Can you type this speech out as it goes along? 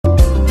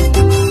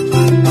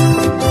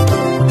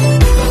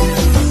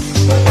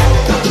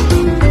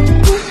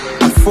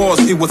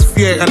it was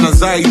fear and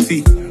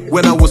anxiety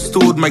when I was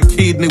told my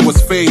kidney was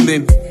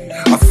failing.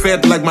 I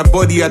felt like my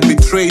body had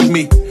betrayed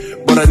me,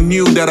 but I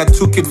knew that I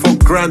took it for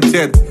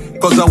granted,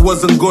 cause I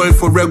wasn't going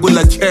for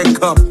regular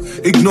checkup.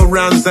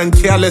 Ignorance and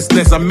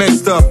carelessness, I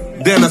messed up.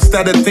 Then I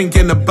started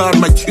thinking about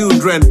my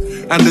children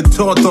and the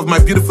thought of my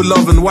beautiful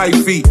loving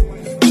wifey.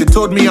 She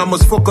told me I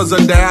must focus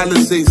on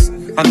dialysis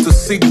and to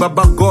seek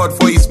Baba God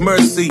for his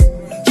mercy.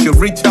 She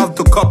reached out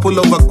to a couple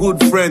of her good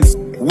friends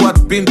who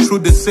had been through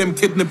the same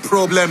kidney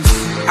problems.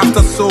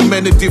 After so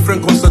many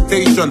different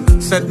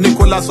consultations, St.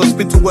 Nicholas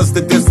Hospital was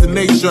the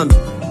destination.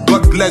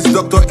 God bless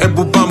Dr.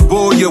 Ebu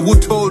Bamboye, who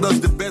told us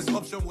the best